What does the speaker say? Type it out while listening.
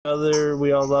other.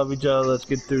 We all love each other. Let's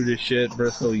get through this shit.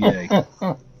 Bristol, yay. What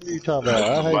are you talking about?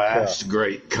 I hate Last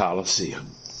great Coliseum.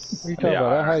 What are you talking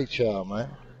about? I hate y'all, man.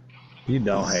 You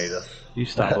don't hate us. You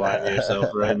stop lying to yourself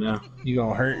right now. You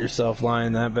gonna hurt yourself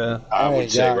lying that bad? I would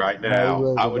ain't say got right no now,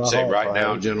 room I in would my say heart right for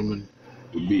now, hate. gentlemen,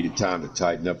 would be the time to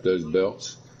tighten up those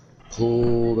belts.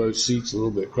 Pull those seats a little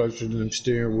bit closer to them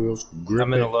steering wheels. Grip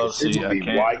I'm in it. a low seat. We'll I be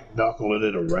can't. white knuckling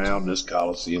it around this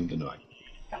Coliseum tonight.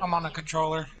 I'm on a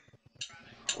controller.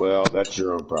 Well, that's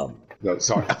your own problem. No,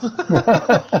 sorry.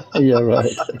 Yeah, right.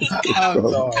 I'm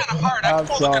sorry. Kind of hard. I I'm can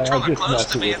pull the sorry. I'm controller just close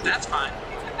to messing me with if you. that's fine.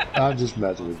 I'm just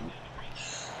messing with you.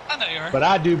 I know you are. But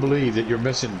I do believe that you're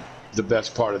missing the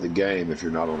best part of the game if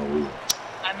you're not on a wheel.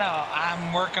 I know.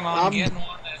 I'm working on getting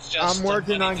one that's just. I'm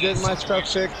working on getting my stuff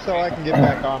situation. fixed so I can get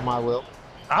back on my wheel.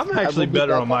 I'm actually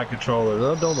better on my controller,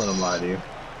 though. Don't let them lie to you.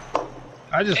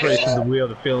 I just race with the wheel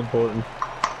to feel important.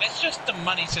 It's just the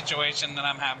money situation that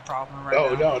I'm having a problem right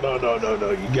now.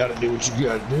 No. You gotta do what you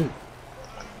gotta do.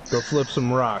 Go flip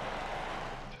some rock.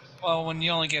 Well, when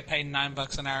you only get paid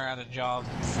 $9 an hour at a job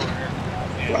for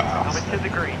Wow. Coming to the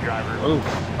green, driver. Oof,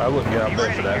 I wouldn't get out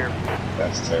there for that. Here.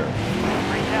 That's terrible.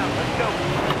 Green down, let's go.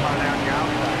 Far down your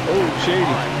outside. Oh, shady.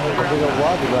 All right, Big old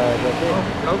water bag up there.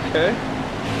 Okay.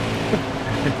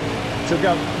 Took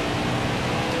out.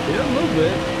 Yeah, a little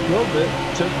bit.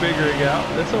 Took figuring out.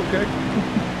 That's okay.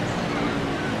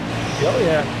 Oh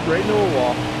yeah, right into a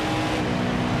wall.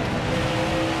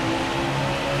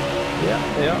 Yeah,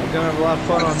 we're gonna have a lot of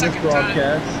fun on this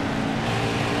broadcast.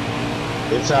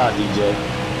 It's hot, DJ.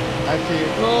 I see it.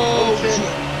 Oh, shit.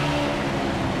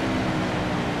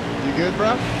 You good,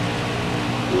 bro?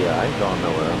 Yeah, I ain't going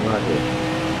nowhere. I'm right here.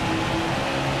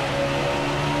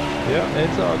 Yeah,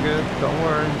 it's all good. Don't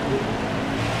worry.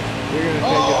 You're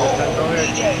gonna take it this time. Go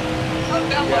ahead.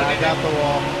 Yeah, I got the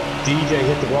wall. DJ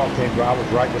hit the wall, came I was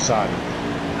right beside him.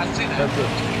 I see that.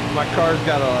 My car's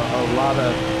got a lot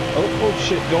of. Oh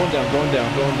shit! Going down.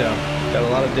 Got a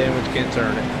lot of damage. Can't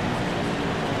turn it.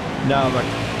 No, my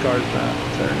car's not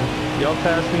turning. Y'all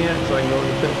pass me yet so I can go in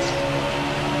the pits?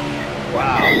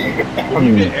 Wow. When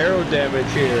you get aero damage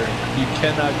here, you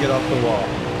cannot get off the wall.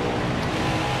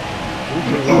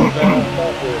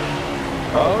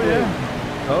 Oh yeah.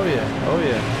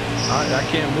 I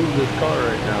can't move this car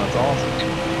right now. It's awesome.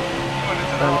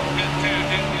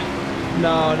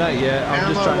 No, not yet.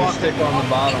 I'm just trying to stick on the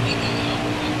bottom.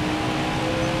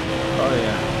 Oh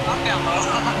yeah. I'm down low.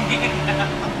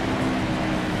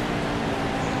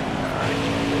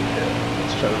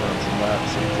 Let's try to run some laps.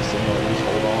 See if this thing will just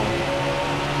hold on.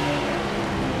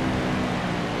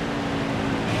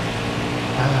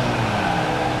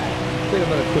 I think I'm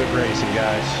gonna quit racing,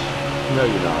 guys. No,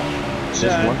 you're not. It's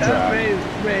just one track.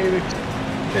 Maybe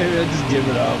I just give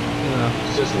it up. You know,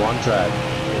 It's just one track.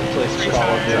 place to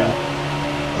call it down.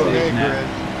 Okay, Grid.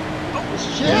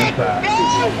 Shit!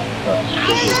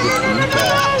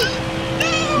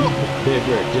 Big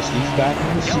Rick, just ease back in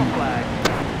the Yellow seat. flag.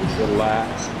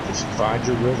 Relax. Just find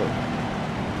your rhythm.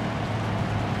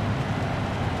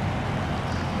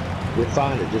 You'll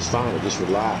find it. Just find it. Just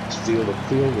relax. Feel the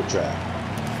track.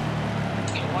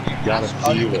 You gotta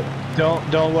feel it.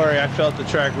 Don't worry. I felt the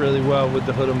track really well with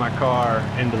the hood of my car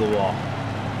into the wall.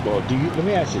 Well, let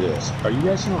me ask you this. Are you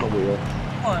racing on a wheel?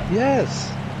 What? Yes.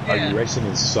 Are you racing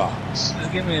in socks?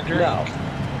 Just give me a drink. No.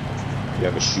 You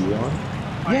have a shoe on?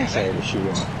 Yes, I have a shoe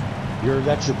on.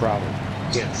 That's your problem.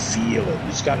 You can't feel it. You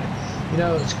just gotta,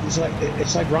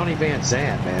 it's like Ronnie Van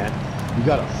Zant, man. You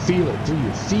gotta feel it through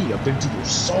your feet, up into your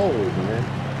soul, man.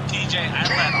 DJ, I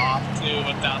let off too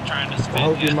without trying to spin. I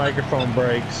hope your microphone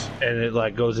breaks and it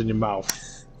like goes in your mouth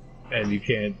and you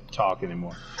can't talk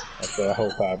anymore. That's what I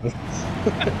hope happens.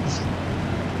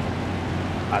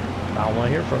 I don't want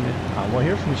to hear from you. I don't want to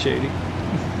hear from you, Shady.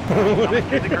 Coming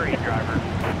to the green, driver.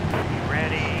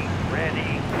 Ready.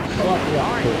 All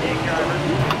right, big driver.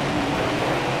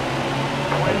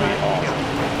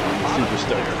 Super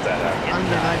stoked with that out.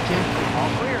 Under 19.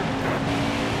 All clear.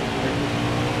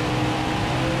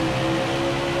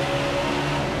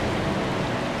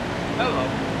 Hello.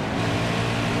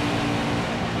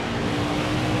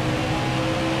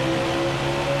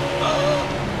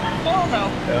 Oh no.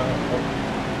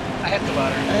 I hit the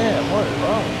butter. Man, what is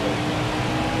wrong with you?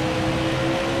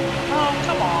 Oh,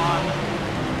 come on.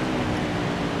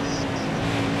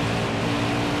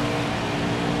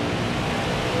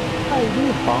 How you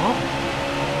doing, Bob?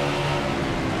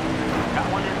 Got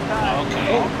one inside.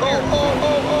 Okay. Oh.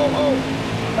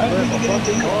 How did you get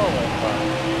into your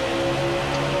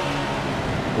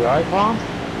You alright, Mom?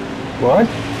 What?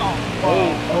 Dude.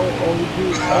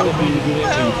 How did you get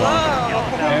into your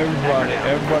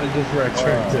Everybody just wrecked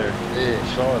right there. Yeah,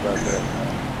 sorry about that.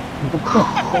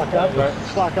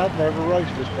 It's like I've never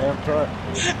raced this damn truck.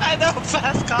 I know,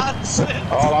 fast cars.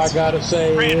 All I gotta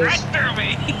say Ran is, right through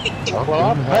me. Well,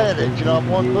 I'm panicked, you know, I'm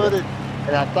one-footed,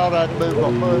 and I thought I'd move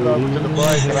my foot over to the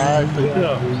brake, and I actually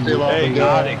still on the Hey,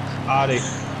 gas. Adi,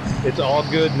 it's all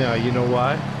good now. You know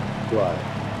why? what?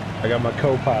 I got my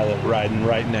co-pilot riding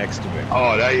right next to me.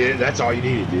 Oh, that's all you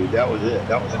needed, dude. That was it.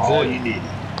 That was all you needed.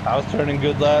 I was turning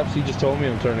good laps. He just told me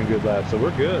I'm turning good laps, so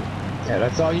we're good. Yeah,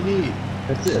 that's all you need.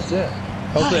 That's it. That's it.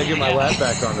 Hopefully I get my lap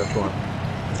back on this one.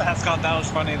 Fast car, that was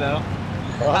funny though.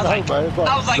 I I know, was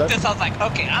man. like this. I was like,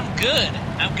 okay, I'm good.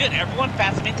 I'm good. Everyone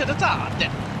passed me to the top. Then,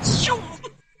 shoo.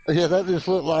 Yeah, that just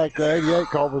looked like the 88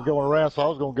 car was going around, so I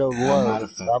was going to go low. I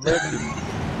meant to.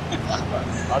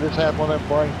 I just had one of them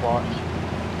brain farts.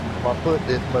 My foot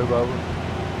didn't move over.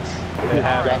 It I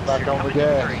got happens. back on the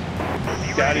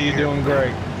gas. Scotty, you're doing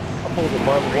great. I pulled the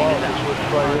bubble wall and just went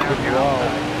straight into the wall.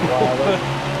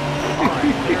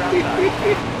 Alright, clear outside.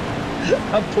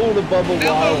 I pulled a bubble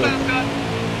No, wall. fast car.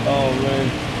 Oh man,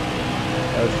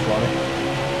 that's funny.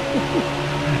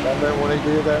 I remember when he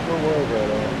did that for where that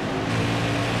at.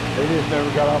 He just never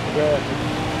got off the gas and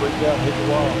freaked out and hit the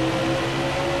wall.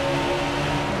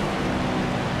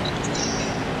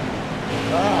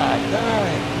 Ah,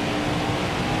 dang.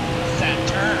 That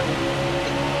turn.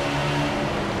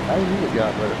 I knew the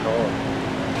guy better car.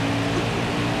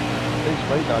 These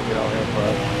may not get on him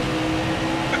first.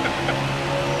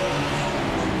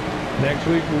 Next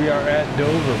week we are at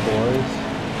Dover, boys.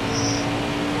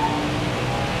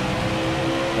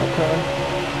 Okay.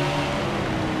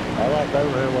 I like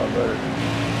Dover Hill a lot better.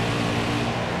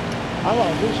 I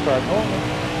like this track only.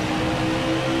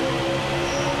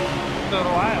 So do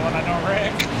I when I don't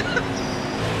wreck.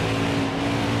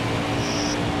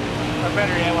 Or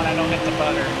better yet, when I don't hit the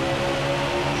butter.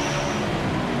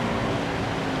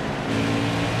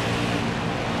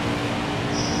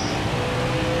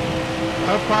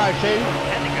 That's fine, Katie.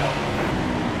 10 to go.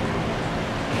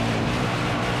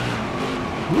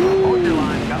 Hold your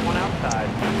line. Got one outside.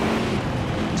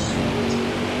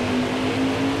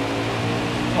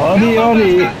 Adi.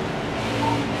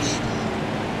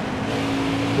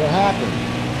 What happened?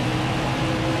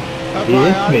 He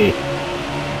hit me.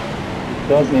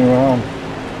 Got me wrong.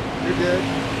 You're good.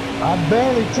 I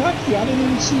barely touched you. I didn't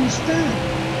even see you spin.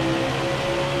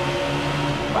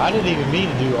 I didn't even mean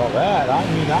to do all that. I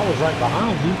mean, I was right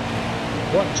behind you.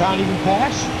 Wasn't trying to even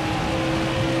pass you.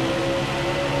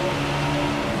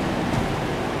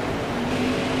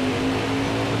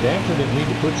 Damn sure didn't mean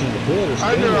to put you in the pit or spin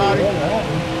Under, you or Adi. whatever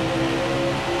happened.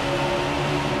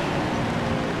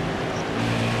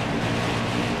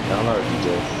 I don't know, DJ.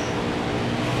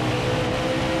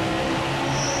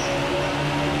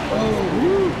 Oh,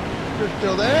 woo. You're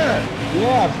still there.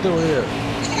 Yeah, I'm still here.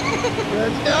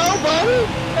 Let's go, buddy.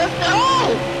 Let's go.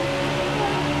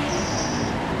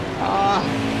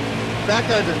 Back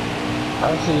under.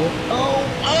 I see it.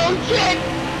 Oh, shit.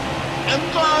 I'm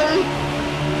sorry.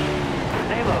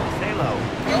 Stay low. Stay low.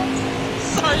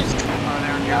 Sorry, Oh,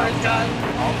 there we go. Sorry, Scott.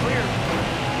 All clear.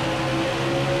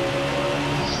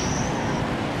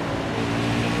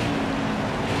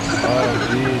 Oh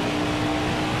geez.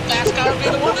 Fast car would be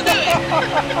the one to do it.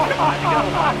 5 to go.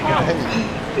 5 to go.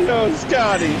 Yo,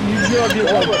 Scotty, you drove you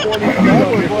like 40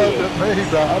 That feet. wasn't me,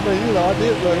 bro. I mean, you know, I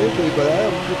did run into you, but I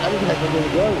didn't have nowhere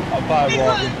to go. I'm five He's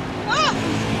like, walking.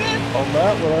 man. On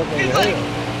that one, I mean,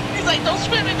 He's like, don't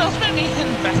spin me, don't spin me. And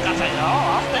fast car's like, oh,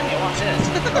 I'll spin you. Watch this.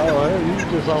 oh, hell, you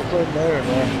just all sitting there,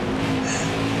 man.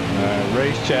 Alright,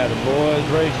 race chatter, boys.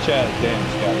 Race chatter. Damn,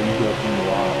 Scotty, you go from the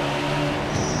wall.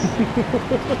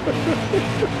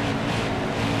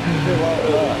 Did all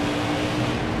that.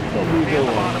 What are you Be at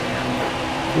the doing? bottom here.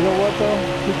 You know what though?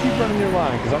 Just keep running your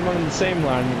line, because I'm running the same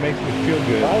line. It makes me feel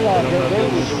good. I that like I'm that not there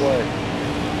doing was this. a way.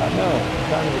 I know. I'm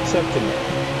kind of accepting it.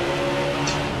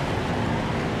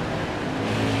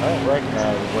 I didn't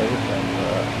recognize the way this thing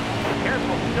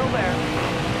Careful. Still there.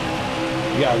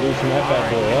 You gotta loosen that bad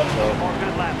boy up though. More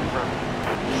good laps in front of you.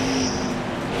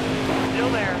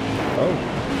 Still there. Oh.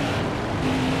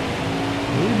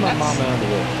 Leave my mama out of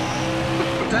this.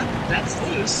 That's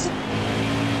loose.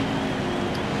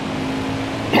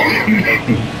 $13.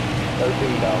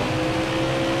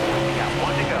 We got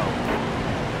 1 to go.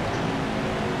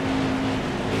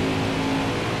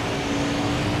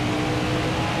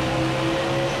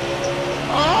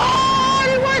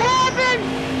 Oh, what happened?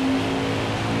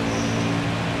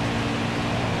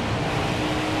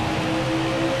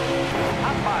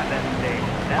 Top 5 that stage.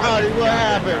 Adi, what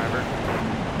happened?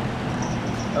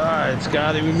 Alright,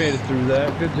 Scotty, we made it through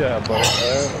that. Good job, buddy.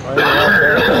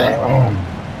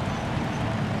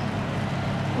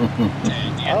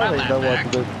 I don't even know what to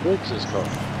do to fix this car.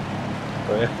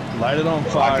 Light it on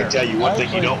Well, fire. I can tell you one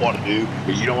thing you don't want to do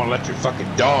is you don't want to let your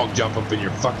fucking dog jump up in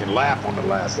your fucking lap on the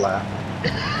last lap.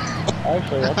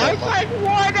 Actually, I I was like,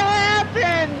 what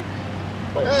happened?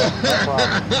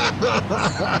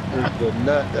 It's the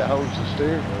nut that holds the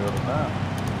steering wheel now.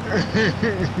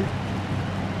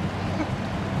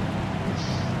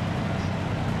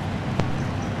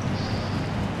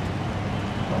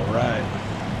 All right.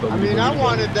 I mean, I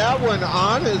wanted that one,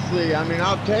 honestly. I mean,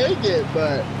 I'll take it,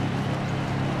 but...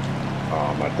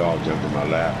 Oh, my dog jumped in my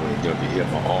lap. When he jumped, he hit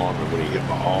my arm, and when he hit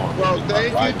my arm... Well,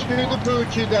 thank you to the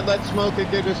Poochie that let Smoker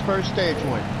get his first stage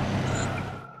win.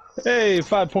 Hey,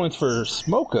 5 points for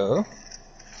Smoker.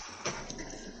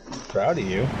 Proud of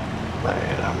you.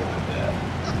 Man, I wanted that.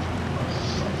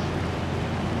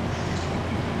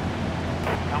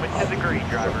 Coming to the green,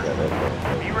 driver.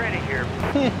 Be ready here.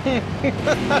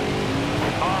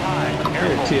 All high.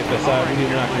 Here at TFSI, we do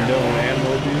not condone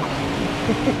animal abuse.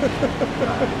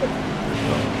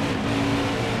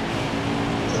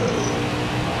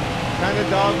 What kind of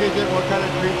dog is it? What kind of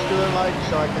treats do it like?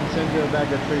 So I can send you a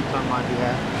bag of treats on my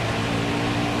behalf.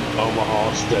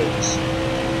 Omaha Steaks.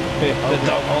 The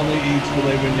dog only eats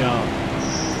filet mignon.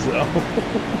 So.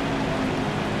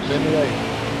 Simulate.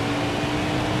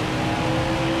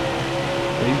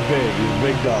 He's big. He's a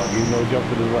big dog. He's no jump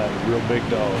to the left. Real big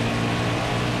dog.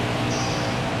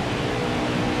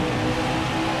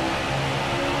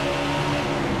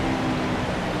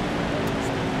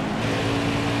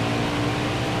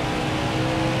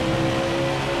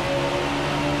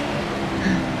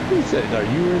 He said, are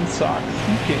you in socks?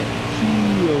 You can't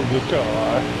feel the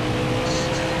car.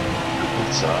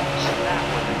 It sucks. That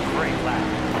was a great lap.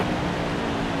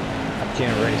 I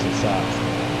can't race in socks.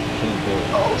 Can't do it.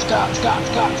 Oh, Scott.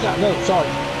 No,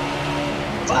 sorry.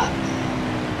 Fuck.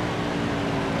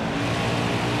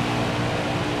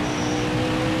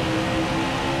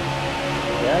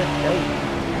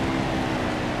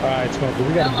 Alright, Smoker,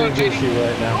 we got a big issue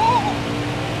right now.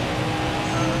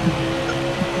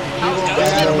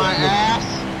 Get out of my ass.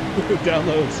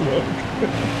 Download Smoke.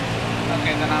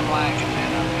 Okay, then I'm lagging,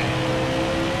 man. Okay.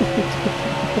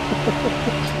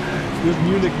 This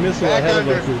Munich missile Back ahead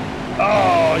under. of us is...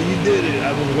 Oh, you did it.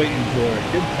 I was waiting for it.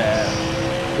 Good pass.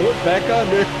 Oh, back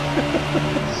under.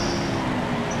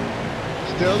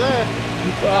 Still there.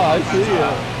 Oh, I see you.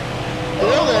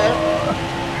 Still there.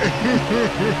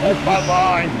 That's my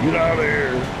line. Get out of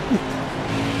here.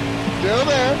 Still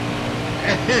there.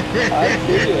 I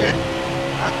see you.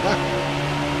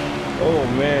 Oh,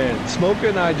 man. Smoker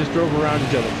and I just drove around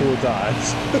each other 4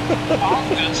 times.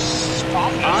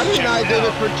 Audie and I did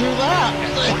it for 2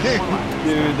 laps.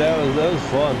 Dude, that was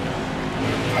fun.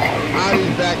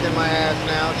 Audie's back in my ass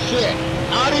now. Shit.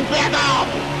 Audie, back off.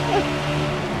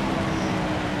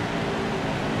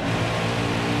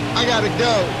 I gotta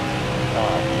go.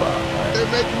 Oh, fuck, man. They're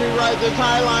making me ride this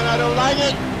high line. I don't like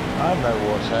it. I know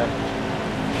what's happened.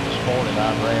 This morning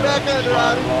I ran Back a under,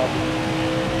 slide Audie. lock.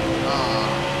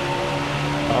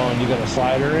 Oh, and you got a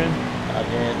slider in? I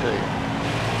guarantee you.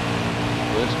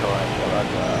 This car ain't what I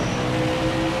drive.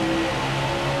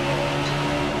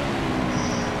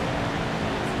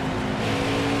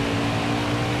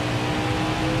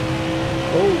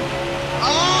 Oh.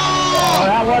 Oh!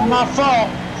 That wasn't my fault.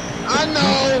 I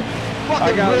know.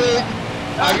 Fucking got- rig.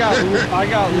 I got loose.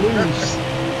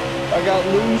 I got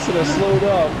loose and I slowed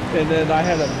up, and then I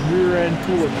had a rear end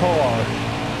full of car.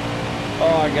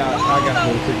 Oh, I got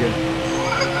loose again.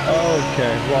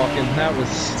 Okay, walking. That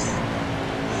was.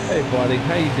 Hey, buddy,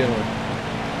 how you doing?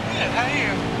 Good, how are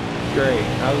you? Great.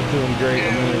 I was doing great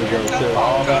a minute ago too.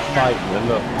 All that fighting, and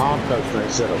look, Palm Coaster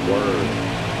ain't said a word.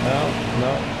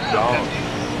 No. Dog.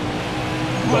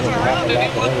 He wasn't around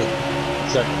anyone.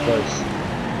 Second place.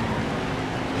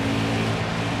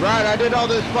 Right, I did all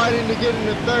this fighting to get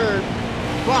into 3rd.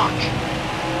 Fuck.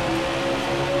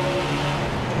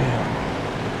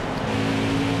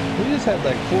 We just had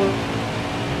like 4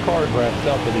 cars wrapped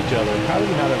up with each other. How did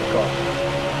we not have a car?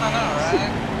 I know, right?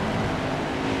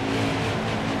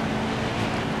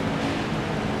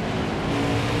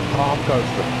 Palm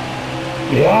Coaster.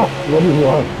 Yeah? What do you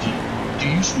want? Do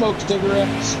you smoke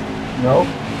cigarettes? No.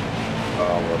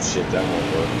 Oh, well, shit, that won't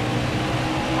work.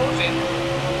 COVID.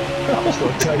 I was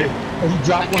going to tell you, if you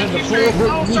drop one in the floor,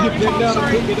 Oh, you sorry, can get Mom, down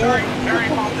sorry, and pick it sorry, up. sorry,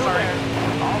 Mom, sorry.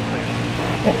 All clear.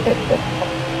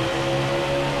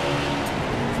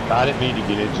 I didn't mean to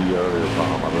get into you earlier,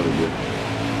 Palm. I really didn't.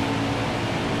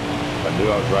 I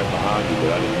knew I was right behind you,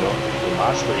 but I didn't know. On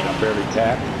my screen, I barely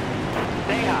tapped.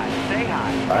 Stay high, stay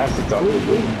high. I actually thought we were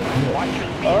moving. Watch your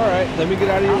speed. All right, let me get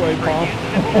out of your way, Palm.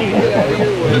 Get out of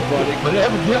your way, buddy. But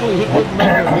evidently, it didn't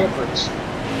make a difference.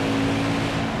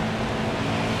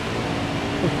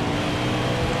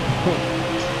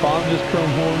 Bomb just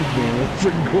chrome horns me in the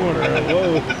freaking corner.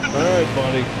 Whoa. Alright,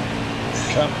 buddy.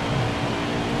 Come.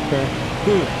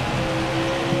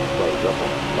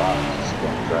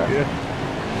 Yeah.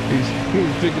 He's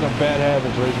picking up bad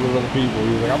habits racing with other people.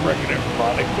 He's like, I'm wrecking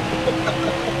everybody.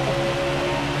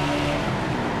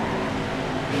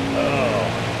 Oh,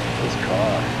 this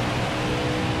car.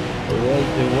 It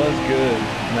was good.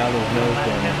 Now there's no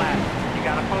fun. You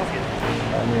gotta focus.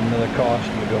 I need another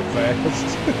caution to go fast.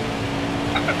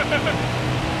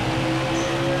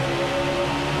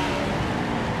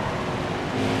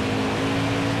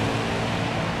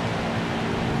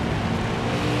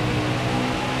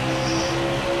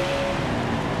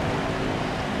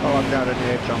 Oh, I've got an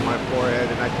itch on my forehead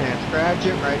and I can't scratch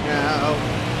it right now.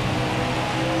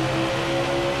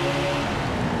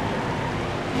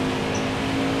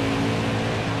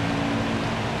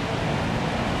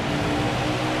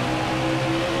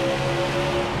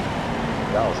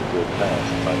 That was a good pass,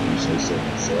 if I do say so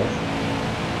myself.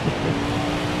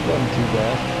 Wasn't too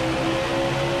bad.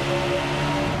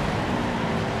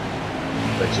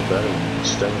 Makes it better when you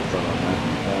stay in front of that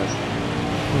pass.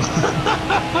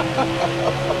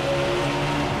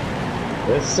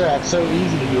 It's so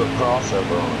easy to do a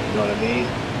crossover on it, you know what I mean?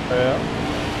 Yeah.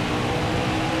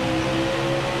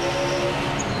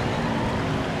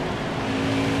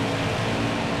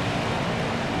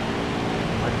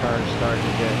 My car's starting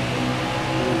to get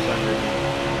loose underneath.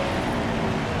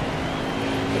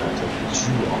 Then I take the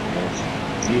shoe off, man.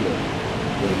 Feel it.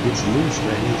 When it gets loose,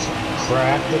 man, you just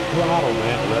crack the throttle,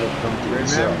 man, and let it come to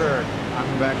itself. Remember, I'm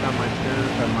back on my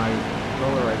my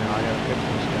roller right now. I gotta fix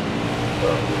this thing.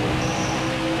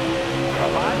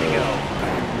 Five to go.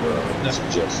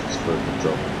 Suggestions for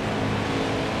control.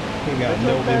 He got It's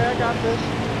no okay, I got this.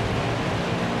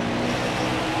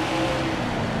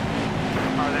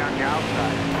 Are they on the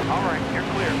outside? All right, you're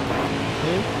clear.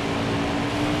 See?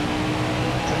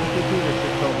 Timothy Peters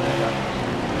just told me I got this.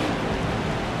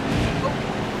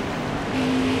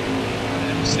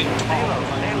 Stay low,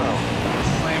 stay low.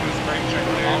 Slam his brakes right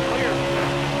All there. clear.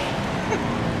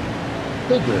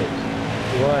 Big rig.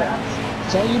 What?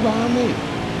 Saw you behind me.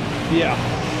 Yeah.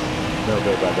 No,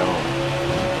 babe, I don't.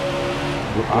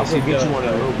 I'll Yes, he get does, you one in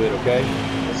a little bit, okay?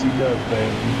 Yes, he does,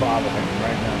 babe. You bother him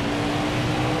right now.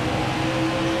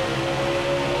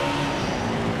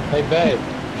 Hey, babe.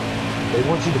 They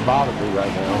want you to bother me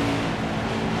right now.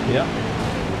 Yep.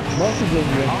 Most of them,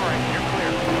 All right, you're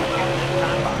clear.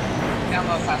 Stand by. Down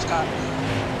low, fast car.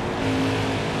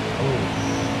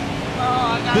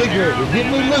 Oh, I got Big rig, arrows get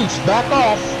in me it. loose. Back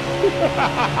off.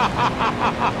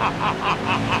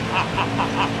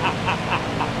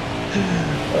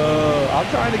 I'm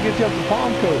trying to get you up the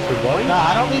palm coaster, buddy. Nah,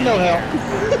 I don't need no help.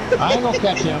 I ain't gonna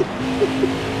catch him.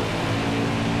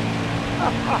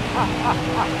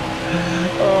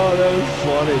 Oh, that was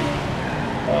funny.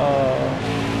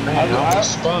 Man, that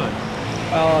was fun.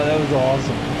 Oh, that was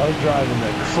awesome. I was driving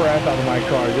the crap out of my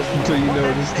car just until you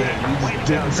noticed it. You just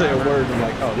didn't say a word. I'm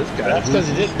like, oh, this guy. That's because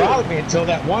it didn't bother me until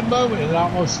that one moment and it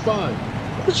almost spun.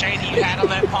 Shady, you had to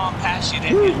let palm pass you,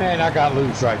 didn't you? Man, I got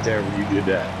loose right there when you did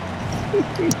that.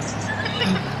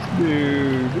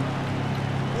 Dude.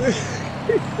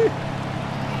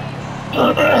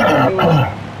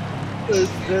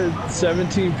 There's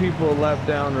 17 people a lap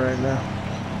down right now.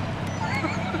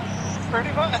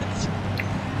 Pretty much.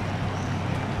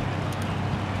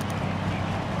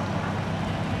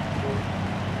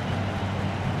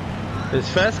 Is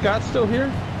Fast Scott still here?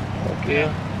 Okay.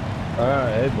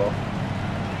 Alright, hey, Bo.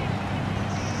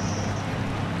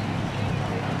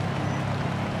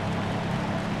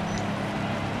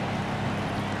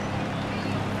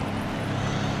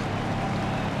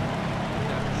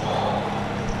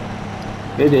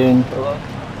 Get in. Hello?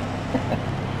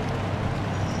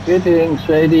 Get in,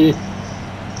 Shady.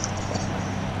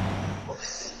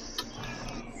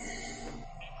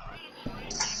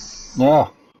 Yeah.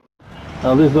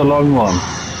 Now this is a long one.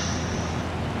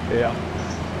 Yeah.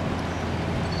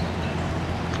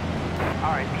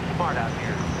 All right, be smart out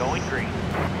here. Going green.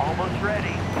 Almost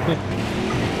ready.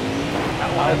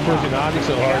 I was pushing Audi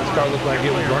so hard, this car looked like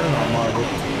it was running on marble.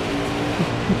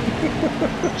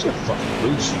 It's a fucking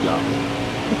loose you got me.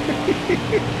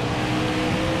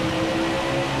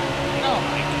 Oh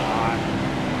my god.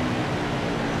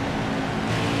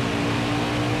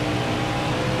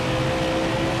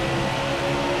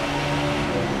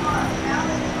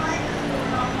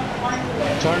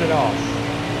 Turn it off.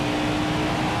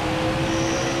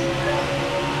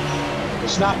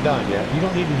 It's not done yet. You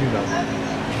don't need to do nothing.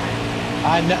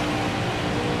 I know.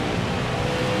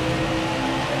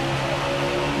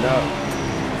 No.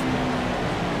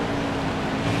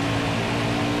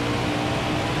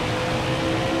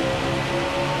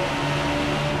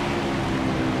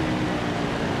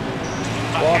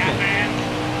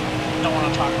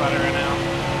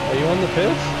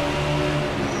 piss?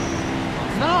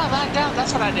 No, I backed out.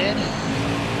 That's what I did.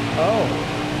 Oh.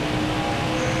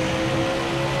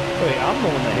 Wait, I'm the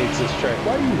one that hates this track.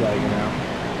 Why are you lagging out?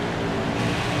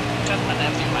 Because my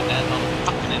nephew and my dad on the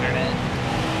fucking internet.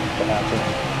 What happened?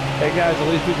 Hey guys, at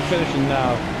least we can finish in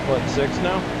what, 6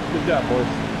 now? Good job, boys.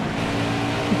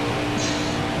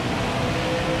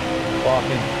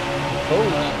 Walking. Oh,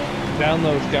 down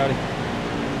low, Scotty.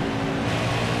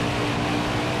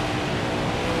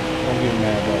 Don't get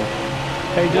mad, brother.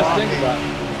 Hey, just think about it.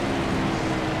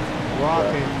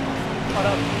 Walking. What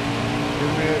up? Do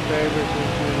me a favor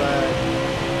since you lag.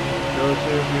 Go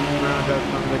see if you can round up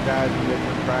some of the guys and get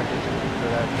them practicing for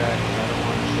that track. I don't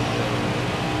want to sit there.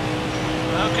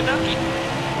 Okie dokie.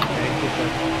 Thank you, sir.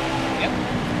 Yep.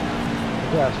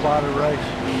 Yeah, slider race.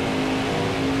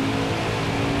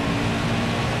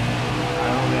 I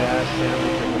only asked him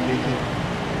if he can.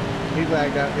 He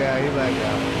lagged out. Yeah, he lagged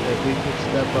out. If he can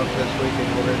step up this week and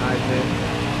organize it,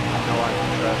 I know I can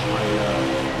trust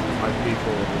my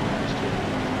people with the next two.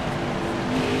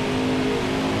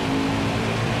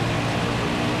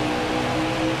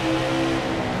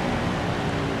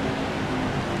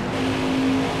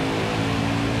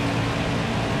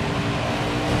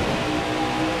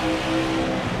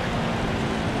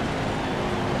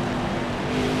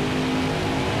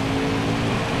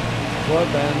 What,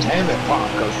 man? Damn it, Pop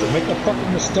Coaster. Make a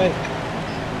fucking mistake.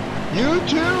 You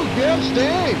too, get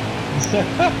Steve.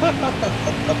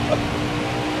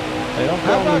 They don't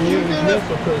How call about him you Mutant get up-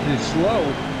 Missile because he's slow.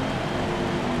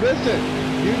 Listen,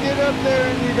 you get up there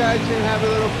and you guys can have a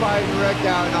little fight and wreck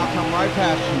out, and I'll come right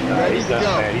past you. No, Ready he's to not,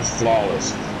 go. man. He's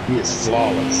flawless. He is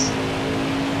flawless.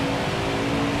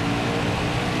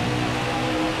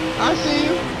 I see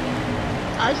you.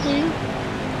 I see you.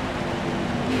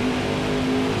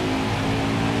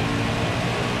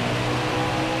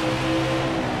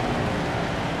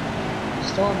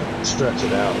 Starting to stretch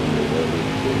it out a little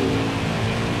bit.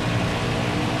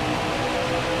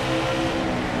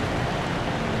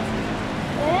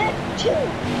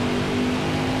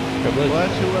 God bless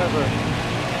Bless you. whoever.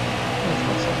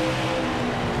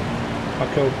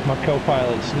 My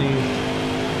co-pilot sneezed.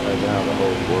 Right now, the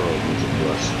whole world is a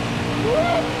blessing.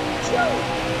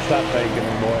 Stop faking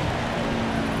him, boy.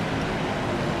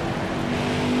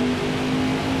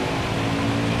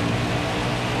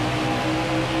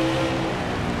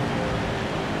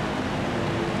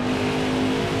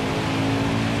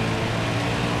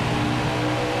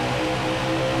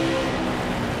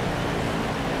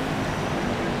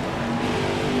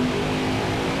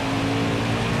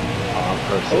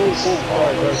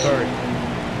 Sorry. I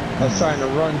was trying to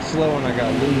run slow and I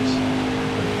got loose.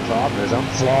 The problem is I'm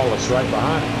flawless right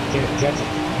behind him. I can't catch him.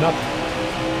 Nothing.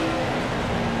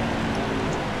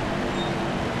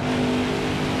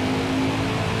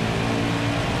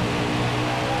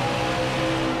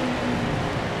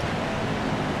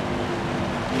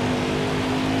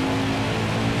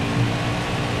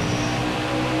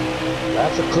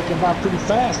 Laps are clicking by pretty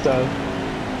fast, though.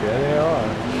 Yeah, they are.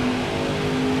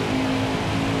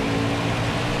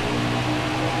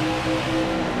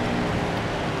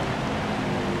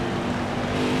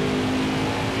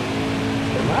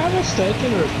 Am I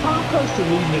mistaken, or is Palm Coaster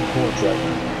leading in points right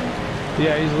now?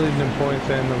 Yeah, he's leading in points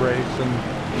and the race, and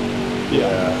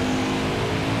Yeah.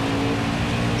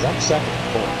 'Cause I'm second in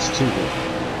points, too.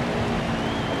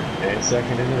 And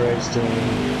second in the race, too.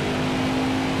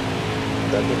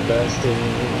 Second best in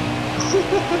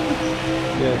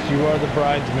yes, you are the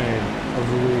bridesmaid of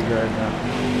the league right now.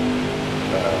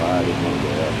 I didn't know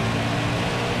that.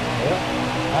 Yeah,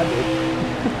 I did.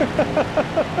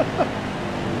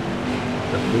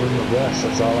 I'm doing my best.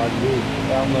 That's all I can do.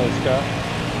 Down low, Scott.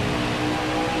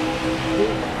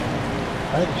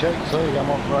 I had to check and see. I'm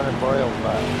on running braille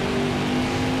tonight.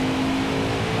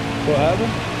 What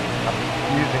happened?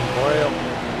 Using braille.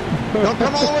 Don't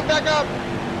come all the way back up.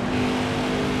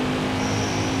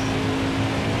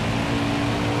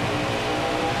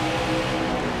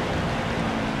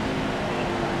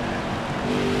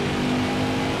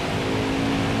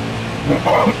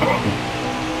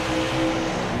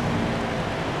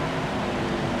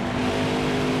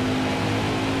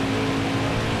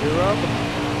 You're up.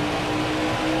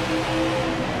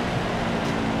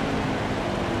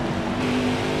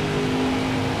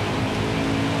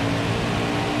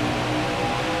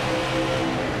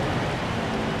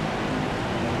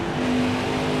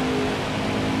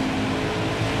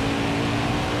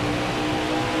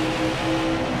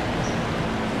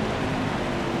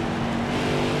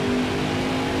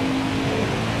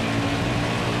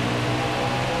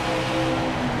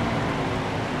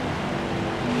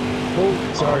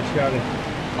 Oh, sorry, Scotty.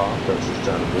 Concourse is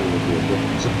trying to move into a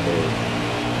different zip code.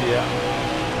 Yeah.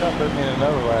 That put me in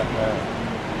another lap now.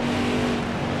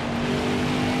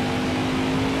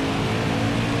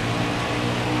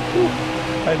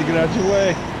 I had to get out your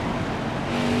way.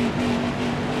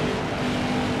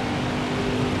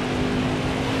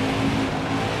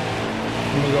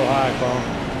 I'm gonna go high, Paul.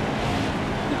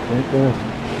 Thank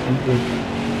you.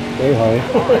 Stay high.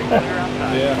 All right, clear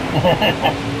outside. Yeah.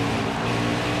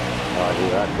 Oh,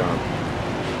 here I come.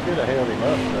 Should have held him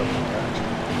up.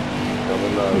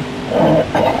 Coming low.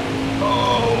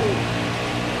 Oh!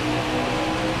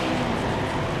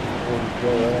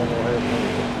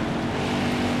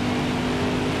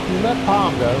 You let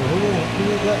Palm go. He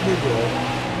didn't let me go.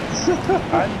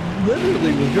 I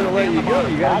literally was gonna let you go.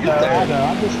 You gotta get there. I know.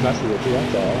 I'm just messing with you.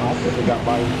 That's all. I think I got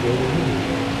by with you.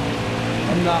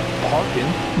 I'm not parking.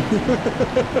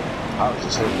 I was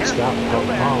just hoping to stop and help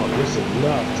Palm just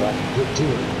enough so I could get to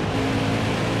it.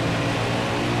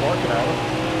 Working at it.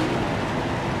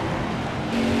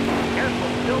 Careful,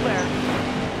 still there.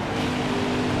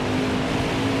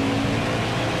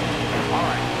 All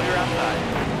right, clear outside.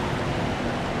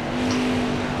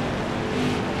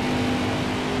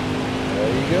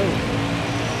 There you go.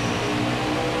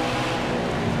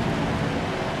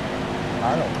 I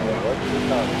don't know what you're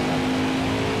talking about.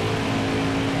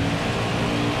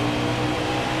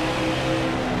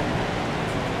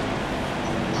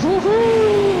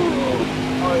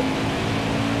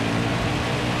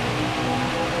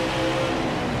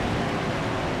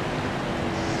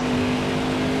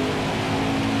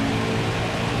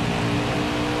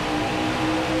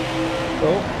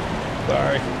 Oh,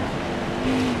 sorry.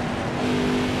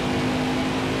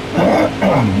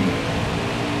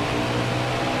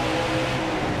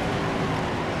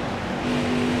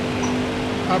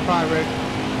 Up high, Rick.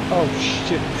 Oh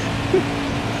shit.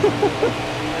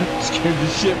 Scared the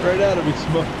shit right out of me,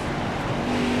 Smoke.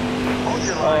 Hold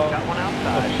your line, got one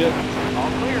outside. Oh shit.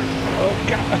 All clear. Oh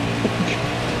god.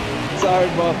 Sorry,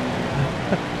 Bob.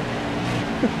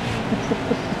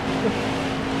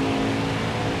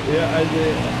 Yeah, I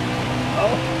did.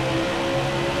 Oh.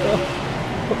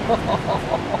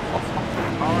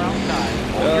 Car outside.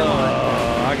 Hold your line.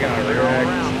 Oh, I got Clear all wrecked.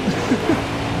 around.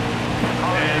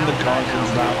 And the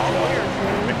Carson's not all clear.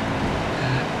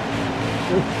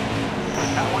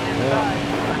 Got one inside.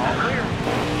 All clear.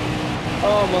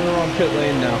 Oh, I'm on the wrong pit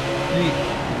lane now. Yeet.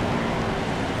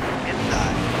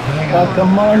 Inside. Oh,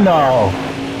 come on now.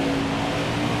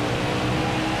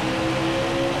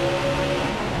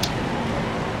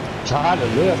 Try to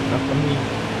lift. I mean,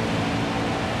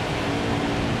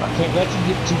 I can't let you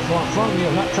get too far from me.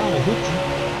 I'm not trying to hit you.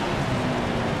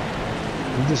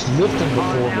 I'm just lifting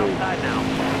Car before me. outside now.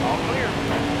 All clear.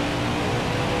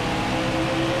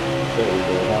 There we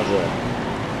go. How's that?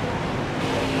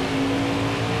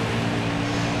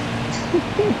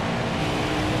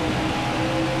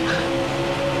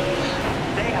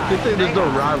 Stay high. Good thing there's stay no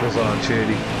high. rivals on,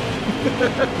 Shady.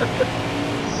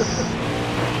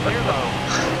 Clear low.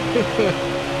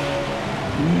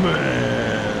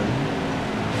 Man.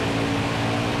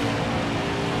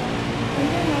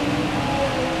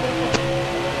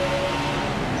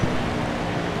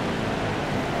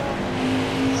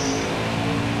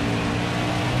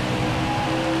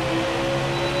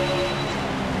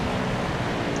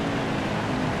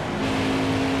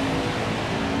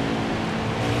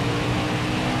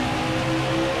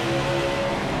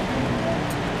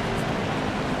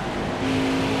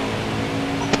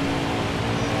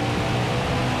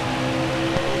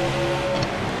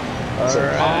 So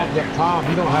Alright. Palm,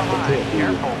 you don't have to pit. do you?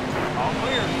 Careful. All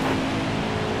clear.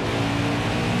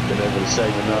 Been able to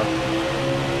save enough.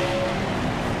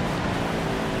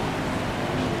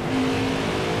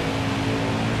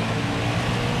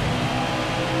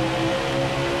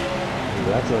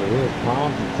 That's what it is.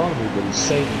 Palm's in front of me, but he's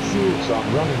saving fuel, so I'm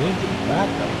running into the back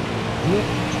of him.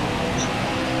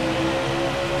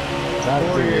 Try to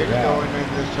figure 48 it out. going in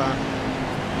this time.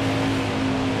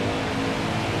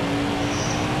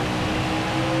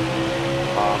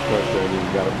 Of course, they ain't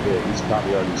even got a pit. He's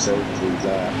probably already saved through his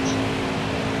apps.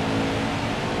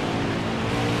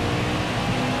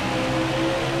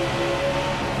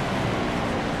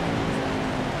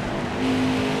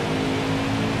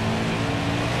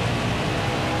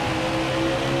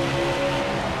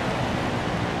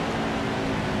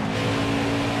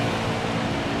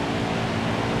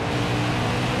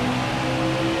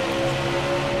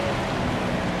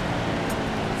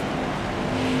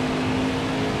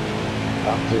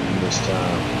 I'm hitting this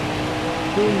time.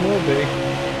 Soon will be.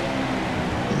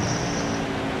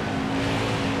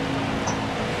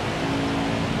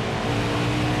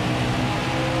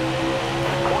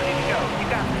 Pointing to go. You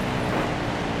got this.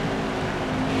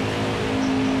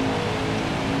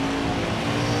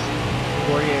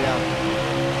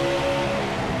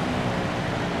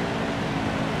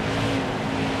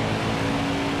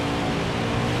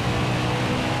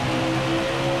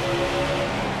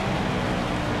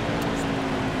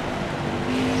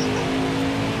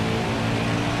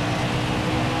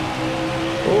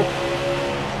 Oh.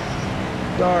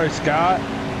 Sorry, Scott.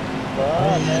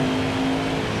 Alright, man.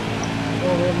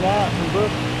 Well, in night from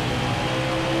Bristol.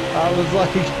 I was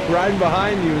like riding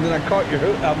behind you and then I caught your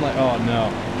hook. I'm like, oh no.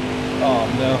 Oh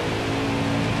no.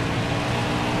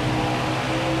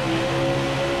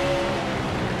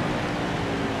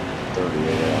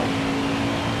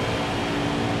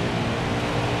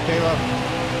 Caleb.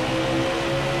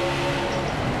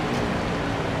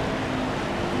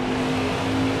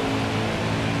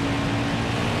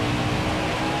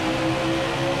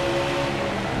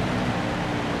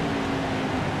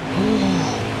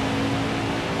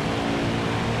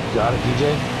 Got it, DJ?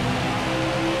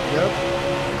 Yep.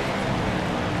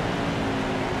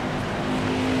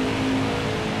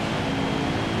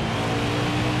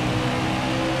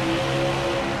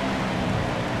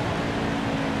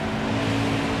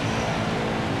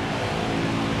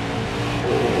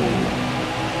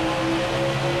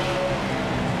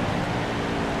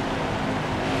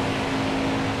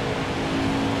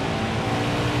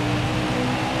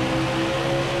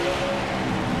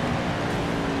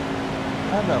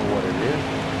 I know what it is.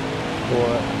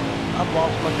 What? I've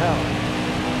lost my talent.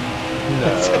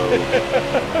 No.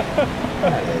 I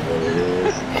know what it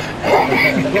is.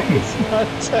 It's not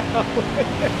talent.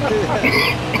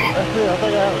 That's it. I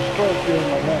think I have a stroke during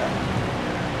my nap.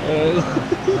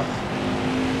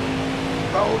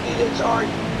 Oh, DJ, sorry.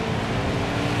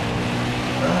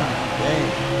 Dang.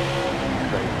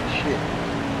 Crazy shit.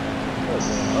 What's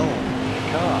going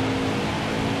on? God.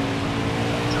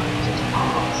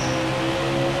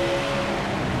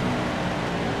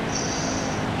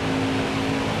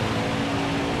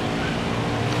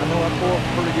 I know I pull up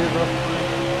pretty good rough.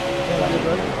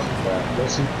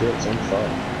 Yes, he fits. I'm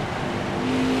fine.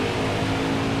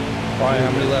 Why, how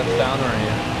many laps down are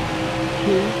you?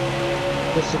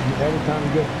 Listen, every time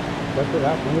you go, that's what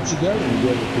happens. Once you go, and you go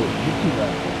to the court, you keep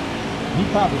that. You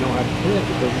probably don't have to flip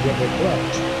because you got that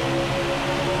clutch.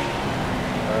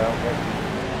 Well, maybe.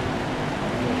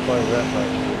 I'm going to play that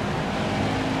right here.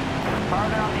 Far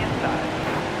down the inside.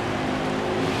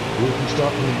 We can start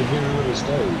from the beginning of the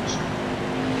stage.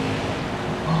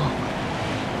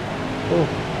 Oh,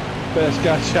 best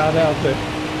got shot out there.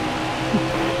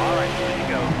 All right, there you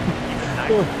go. Keep it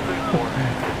nice and smooth for me.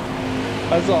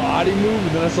 I saw Adi move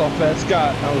and then I saw Fat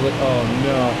Scott. I was like, oh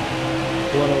no.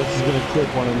 One of us is going to clip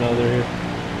one another here.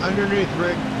 Underneath,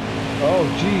 Rick. Oh,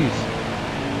 jeez.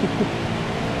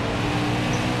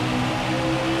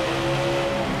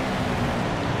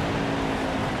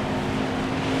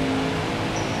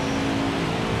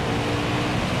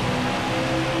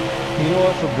 You know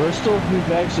what, for Bristol,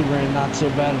 we've actually ran not so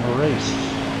bad of a race.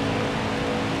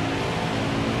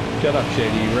 Shut up,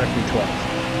 Shady. You wrecked me twice.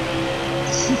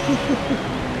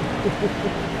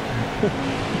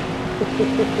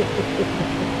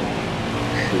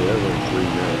 Yeah, we're 3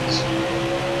 minutes.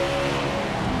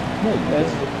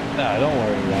 Nah, don't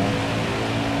worry about it.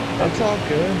 That's all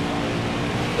good.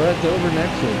 We're at Dover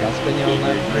next week. I'll spin you on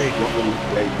that break.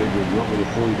 Hey, Bigger, you want me to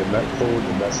forward the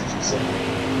message you sent me?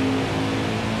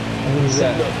 Who's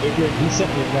that? He sent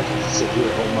me a message and said,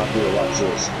 here, hold my beer, watch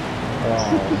this.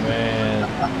 Oh, man.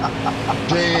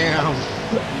 Damn.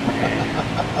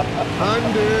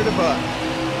 Under the bus.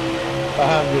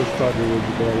 I'm just talking with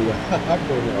you, buddy. I'm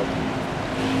going to help you.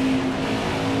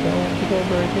 Don't go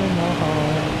breaking my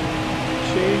heart.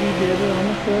 Shady did it on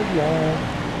the front yard.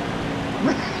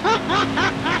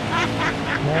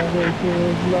 Now they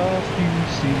feel lost, you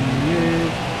see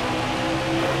it.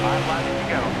 5 laps to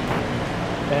go.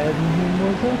 Adding him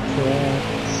was a trap.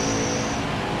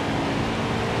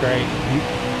 Great.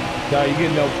 No, you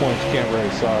get no points. Can't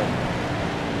race. Sorry.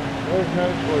 Where's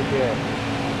Nosewood at?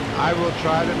 I will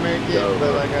try to make it,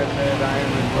 but like I said, I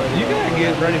am in You gotta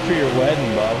get ready for your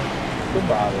wedding, Bob. Good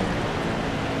bother.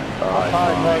 I'll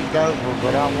probably make Dover,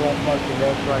 but I won't make the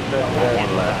next right there.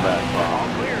 One lap back. All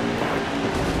clear.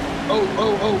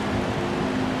 Oh.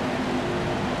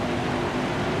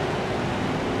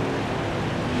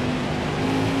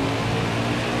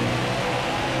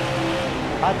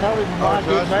 I told him when I trust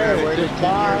get me, I married, waited just 10 buy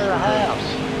years her a for this. house.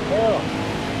 Yeah.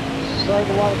 Save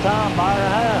a lot of time, buy her a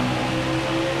house.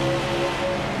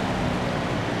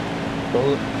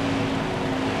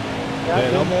 Yeah,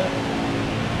 I've done that.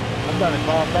 I've done it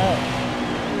 5 times.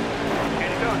 Way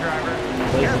to go, driver.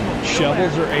 Listen,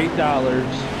 shovels are $8.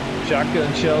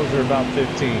 Shotgun shells are about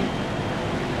 15.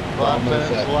 Life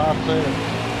sentence, life sentence.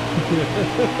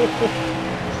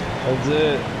 That's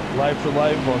it. Life for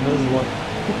life on this one.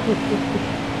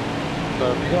 So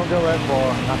if you don't go that far,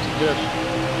 I suggest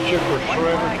chip or White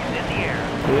shredder. flags in the air.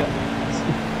 Yeah.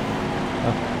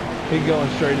 He going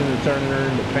straight into turning her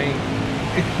into paint.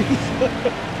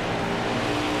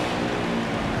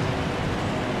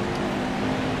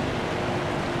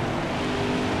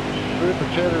 strip of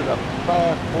cheddar in a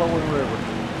fast flowing river.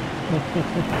 Go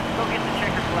get the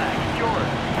checker flag. It's yours.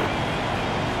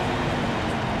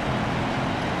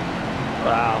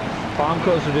 Wow. Palm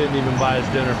Coaster didn't even buy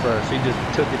us dinner first. He just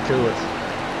took it to us.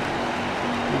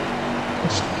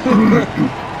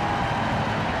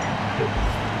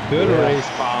 Good race,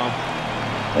 Palm.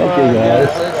 Thank you, guys.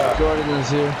 Thanks for joining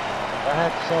us here. I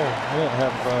have to say, I didn't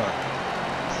have fun.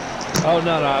 Oh,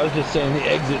 no, I was just saying the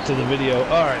exit to the video.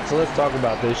 All right, so let's talk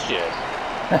about this shit.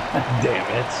 Damn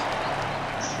it.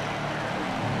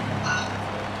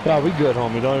 No, we good,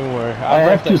 homie. Don't even worry. I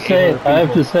have to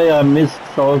say, I missed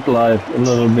Salt Life a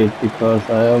little bit because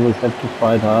I always have to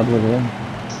fight hard with him.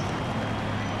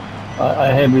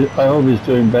 I hope he's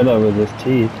doing better with his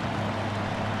teeth.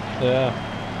 Yeah.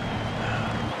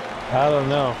 I don't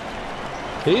know.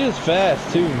 He is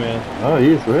fast too, man. Oh,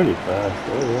 he's really fast.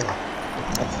 Oh, yeah.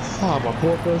 Oh, my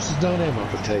pork roast is done and my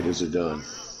potatoes are done.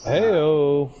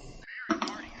 Hey-oh.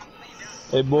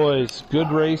 Hey, boys.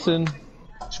 Good racing.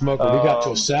 Smoker, we got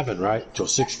till 7, right? Till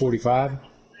 6:45?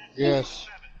 Yes.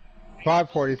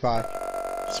 5:45.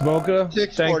 Smoker,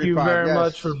 thank you 6:45, very yes.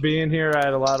 much for being here. I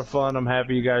had a lot of fun. I'm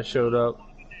happy you guys showed up.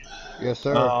 Yes,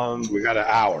 sir. We got an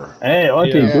hour. Hey,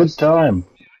 Otti, Yeah. good time.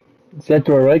 Is that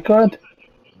your record?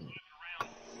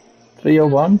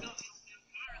 301?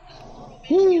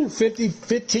 Woo,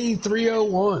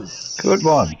 15-301. Good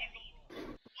one.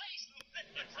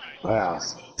 Wow.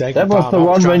 Thank That you, was Palm. the I was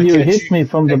one trying when to you catch hit me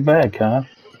from the back, huh?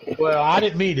 Well, I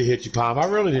didn't mean to hit you, Palm. I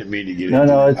really didn't mean to get No, it.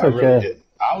 no, it's I really okay. didn't.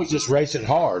 I was just racing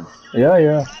hard. Yeah,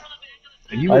 yeah.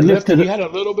 And you I were lifted lifting. it- You had a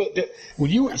little bit. When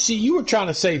you were trying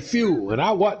to save fuel, and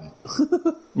I wasn't.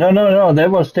 No,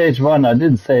 that was stage 1. I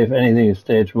didn't save anything in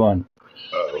stage 1.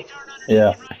 Oh.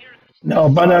 Yeah. No,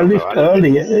 but I don't know. lift I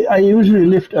didn't- early. I usually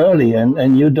lift early,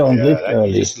 and you don't lift You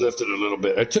early. just lifted a little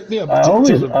bit. It took me a I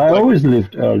always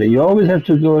lift early. You always have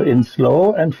to go in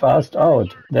slow and fast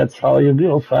out. That's how you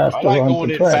go fast I like around going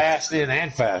the in track. fast in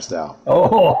and fast out.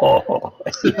 Oh,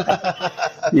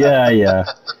 yeah.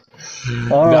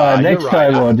 All right, you're next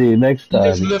right. time, Otti, next You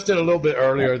just time. lifted a little bit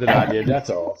earlier than I did.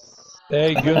 That's all.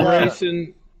 Hey, good Manana.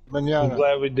 racing. I'm Manana.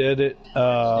 glad we did it.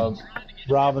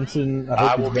 Robinson, I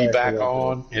hope will he's be for back that.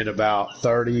 on in about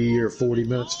 30 or 40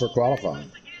 minutes for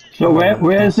qualifying. So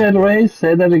where is that race?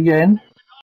 Say that again.